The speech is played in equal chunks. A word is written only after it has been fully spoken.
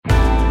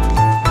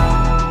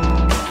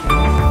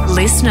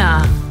listener.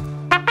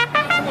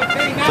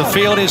 The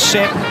field is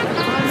set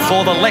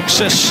for the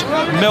Lexus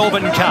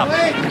Melbourne Cup.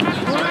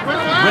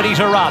 Ready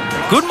to run.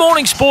 Good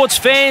morning, sports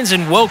fans,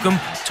 and welcome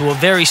to a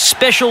very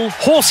special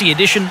horsey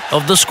edition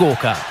of the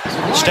Scorecard.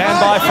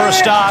 Stand by for a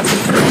start.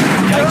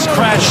 Gates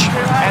crash,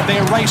 and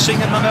they're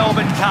racing in the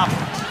Melbourne Cup.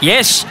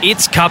 Yes,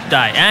 it's Cup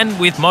Day, and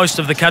with most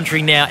of the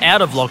country now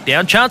out of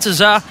lockdown,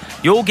 chances are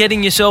you're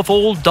getting yourself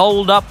all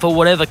dolled up for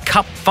whatever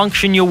cup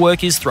function your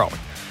work is throwing.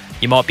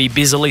 You might be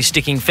busily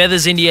sticking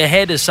feathers into your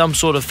head as some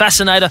sort of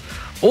fascinator,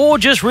 or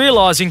just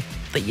realising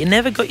that you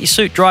never got your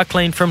suit dry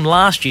cleaned from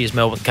last year's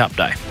Melbourne Cup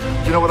Day.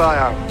 Do you know what I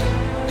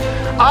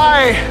am?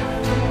 I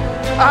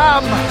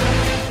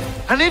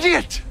am an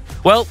idiot.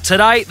 Well,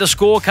 today the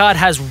Scorecard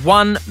has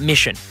one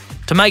mission: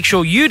 to make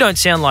sure you don't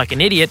sound like an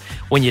idiot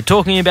when you're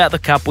talking about the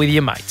cup with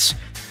your mates.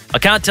 I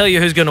can't tell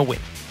you who's going to win,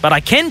 but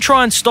I can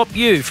try and stop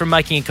you from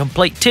making a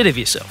complete tit of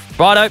yourself.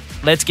 Righto,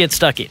 let's get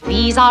stuck in.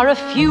 These are a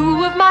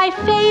few of my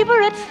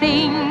favourite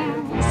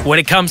things. When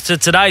it comes to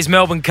today's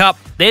Melbourne Cup,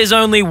 there's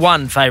only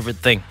one favourite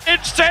thing.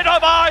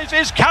 Incentivise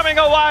is coming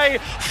away.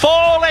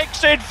 4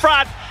 lengths in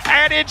front.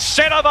 And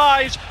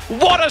Incentivise,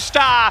 what a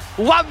star,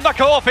 won the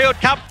Caulfield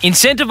Cup.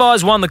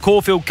 Incentivise won the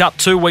Caulfield Cup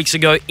 2 weeks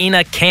ago in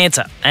a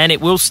canter, and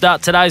it will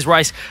start today's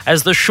race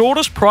as the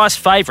shortest price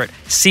favourite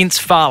since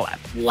Farlap.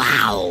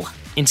 Wow.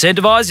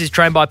 Incentivise is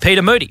trained by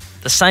Peter Moody,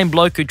 the same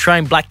bloke who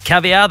trained Black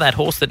Caviar, that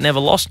horse that never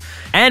lost.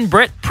 And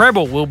Brett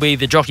Preble will be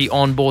the jockey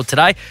on board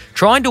today,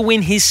 trying to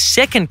win his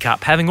second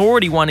cup, having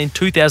already won in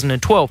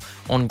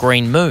 2012 on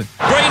Green Moon.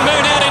 Green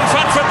Moon out in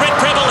front for Brett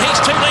Preble. He's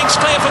 2 lengths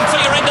clear from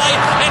Fiorente,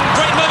 and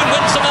Green Moon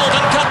wins the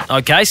Melbourne Cup.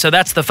 Okay, so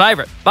that's the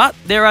favourite. But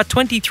there are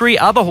 23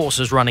 other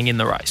horses running in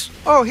the race.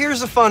 Oh,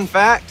 here's a fun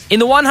fact. In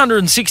the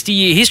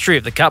 160-year history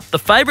of the Cup, the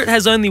favourite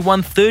has only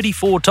won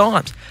 34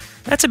 times.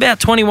 That's about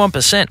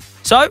 21%.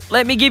 So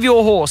let me give you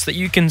a horse that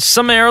you can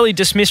summarily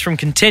dismiss from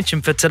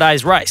contention for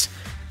today's race.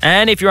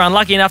 And if you're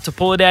unlucky enough to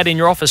pull it out in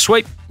your office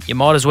sweep, you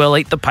might as well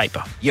eat the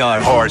paper. Your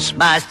horse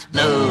must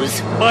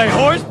lose. My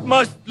horse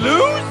must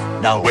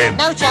lose? No win.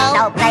 No show.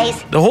 No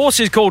place. The horse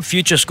is called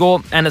Future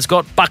Score, and it's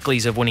got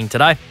Buckleys of winning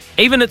today.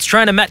 Even its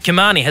trainer Matt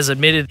Kamani has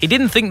admitted he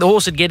didn't think the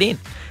horse would get in,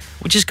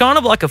 which is kind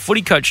of like a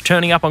footy coach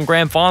turning up on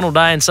grand final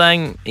day and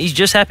saying he's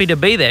just happy to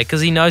be there because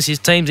he knows his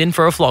team's in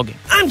for a flogging.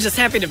 I'm just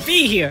happy to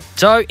be here.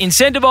 So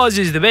Incentivise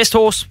is the best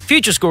horse,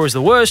 Future Score is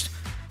the worst,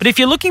 but if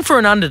you're looking for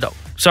an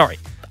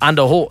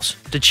under horse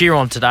to cheer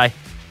on today,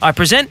 I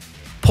present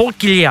Port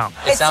Guillaume.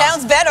 It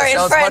sounds better in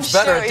French. Much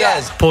better, it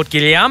does. Port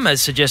Guillaume,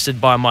 as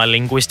suggested by my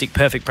linguistic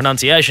perfect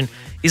pronunciation,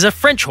 is a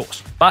French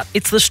horse, but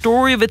it's the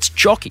story of its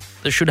jockey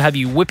that should have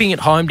you whipping it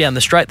home down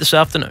the straight this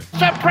afternoon.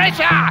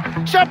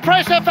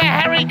 Suppressor for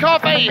Harry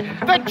Coffey,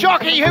 the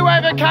jockey who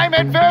overcame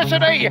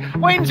adversity,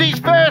 wins his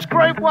first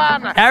Group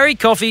 1. Harry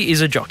Coffey is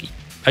a jockey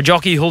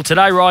who'll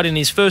today ride in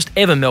his first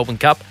ever Melbourne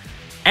Cup,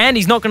 and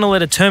he's not going to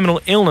let a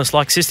terminal illness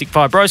like cystic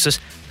fibrosis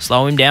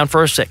slow him down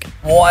for a second.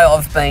 Why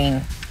I've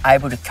been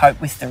able to cope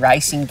with the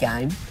racing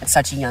game at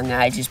such a young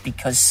age is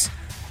because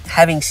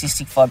having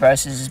cystic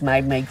fibrosis has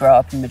made me grow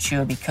up and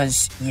mature,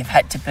 because you've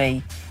had to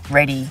be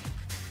ready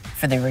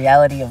for the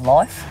reality of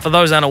life. For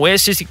those unaware,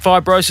 cystic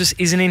fibrosis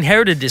is an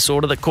inherited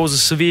disorder that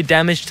causes severe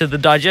damage to the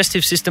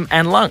digestive system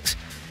and lungs.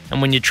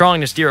 And when you're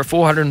trying to steer a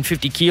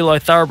 450-kilo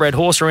thoroughbred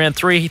horse around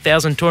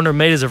 3,200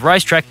 metres of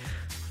racetrack,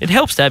 it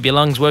helps to have your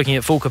lungs working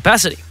at full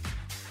capacity.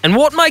 And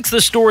what makes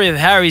the story of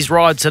Harry's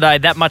ride today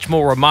that much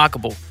more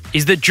remarkable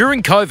is that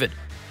during COVID,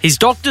 his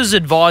doctors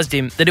advised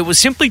him that it was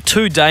simply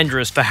too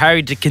dangerous for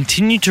Harry to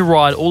continue to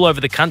ride all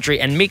over the country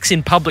and mix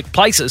in public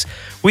places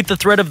with the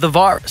threat of the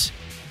virus.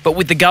 But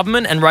with the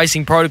government and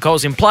racing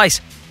protocols in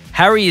place,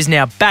 Harry is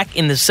now back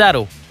in the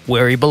saddle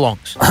where he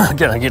belongs. I'm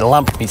going to get a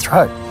lump in my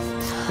throat.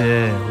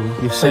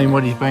 Yeah, you've seen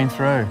what he's been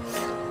through.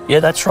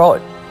 Yeah, that's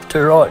right. Too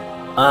right.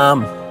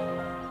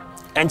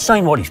 And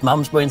seen what his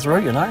mum's been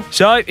through, you know.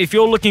 So, if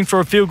you're looking for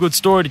a feel-good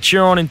story to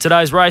cheer on in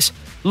today's race,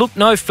 look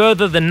no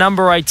further than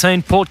number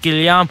 18, Port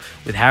Guillaume,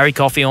 with Harry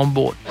Coffey on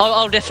board.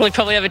 I'll definitely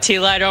probably have a tear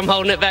later. I'm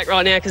holding it back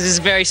right now because it's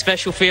a very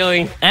special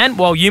feeling. And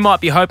while you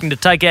might be hoping to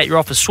take out your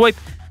office sweep,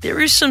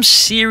 there is some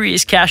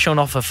serious cash on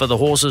offer for the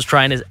horses,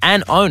 trainers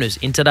and owners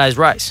in today's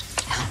race.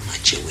 How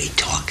much are we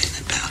talking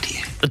about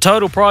here? The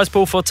total prize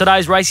pool for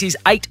today's race is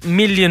 $8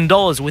 million,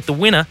 with the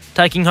winner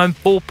taking home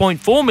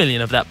 $4.4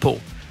 million of that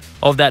pool.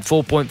 Of that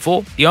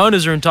 4.4, the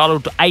owners are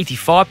entitled to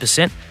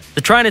 85%,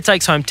 the trainer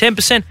takes home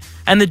 10%,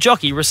 and the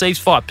jockey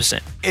receives 5%.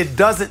 It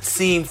doesn't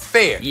seem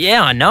fair.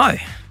 Yeah, I know.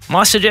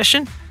 My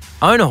suggestion?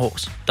 Own a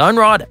horse. Don't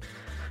ride it.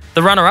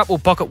 The runner-up will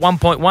pocket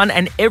 1.1,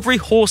 and every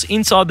horse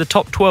inside the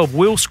top 12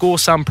 will score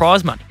some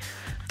prize money.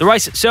 The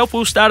race itself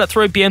will start at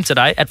 3 p.m.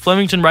 today at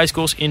Flemington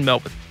Racecourse in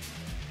Melbourne.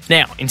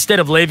 Now, instead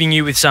of leaving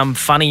you with some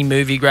funny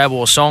movie grab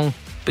or song,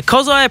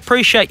 because I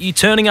appreciate you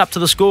turning up to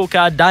the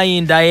Scorecard day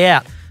in, day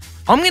out,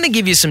 I'm going to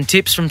give you some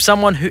tips from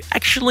someone who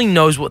actually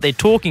knows what they're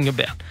talking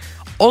about.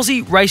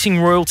 Aussie racing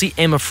royalty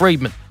Emma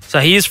Freedman. So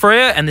here's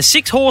Freya and the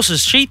 6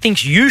 horses she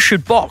thinks you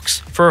should box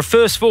for a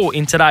first 4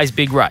 in today's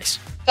big race.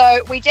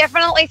 So we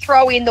definitely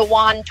throw in the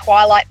one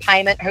Twilight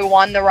Payment who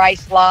won the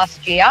race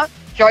last year,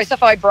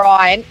 Joseph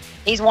O'Brien.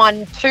 He's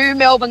won 2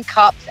 Melbourne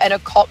Cups and a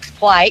Cox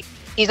Plate.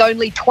 He's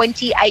only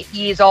 28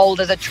 years old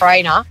as a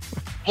trainer.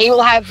 He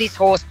will have this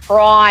horse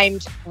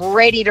primed,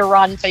 ready to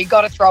run, so you've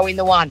got to throw in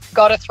the 1.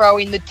 Got to throw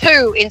in the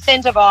 2,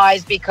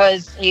 Incentivize,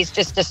 because he's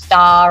just a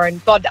star.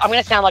 And God, I'm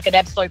going to sound like an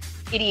absolute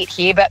idiot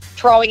here, but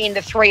throwing in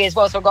the 3 as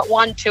well. So I've got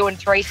 1, 2 and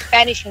 3.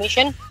 Spanish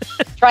Mission,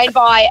 trained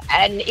by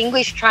an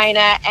English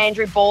trainer,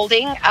 Andrew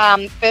Balding.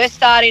 First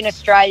start in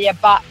Australia,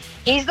 but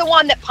he's the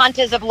one that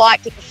punters have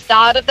liked at the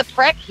start of the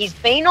prep. He's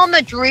been on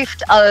the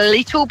drift a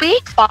little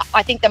bit, but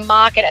I think the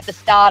market at the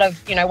start of,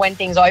 when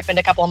things opened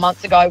a couple of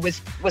months ago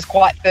was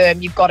quite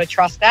firm. You've got to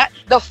trust that.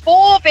 The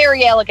 4,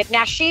 Very Elegant.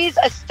 Now, she's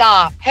a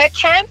star. Her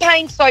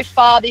campaign so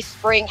far this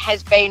spring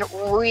has been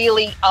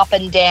really up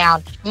and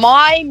down.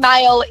 My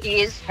mail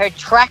is her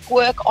track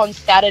work on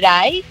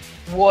Saturday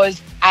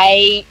was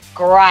A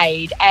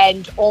grade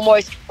and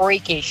almost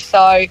freakish.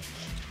 So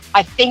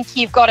I think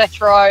you've got to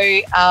throw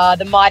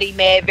the Mighty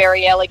Mare,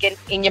 Very Elegant,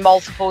 in your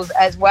multiples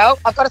as well.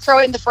 I've got to throw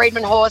in the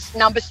Freedman horse,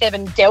 number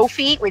 7,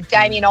 Delphi, with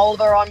Damien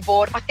Oliver on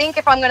board. I think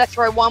if I'm going to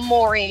throw one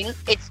more in,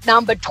 it's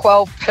number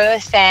 12,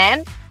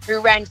 Persan, who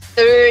ran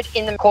 3rd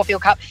in the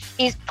Caulfield Cup.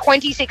 He's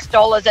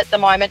 $26 at the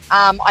moment.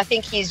 I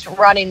think his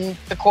run in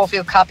the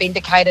Caulfield Cup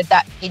indicated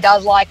that he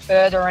does like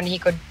further and he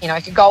could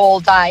go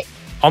all day.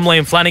 I'm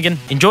Liam Flanagan.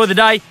 Enjoy the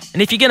day,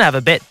 and if you're going to have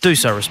a bet, do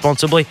so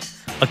responsibly.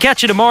 I'll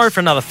catch you tomorrow for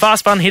another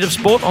fast, fun hit of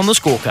sport on the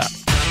Scorecard.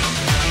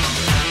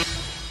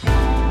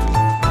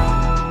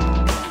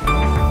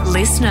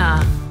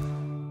 Listener.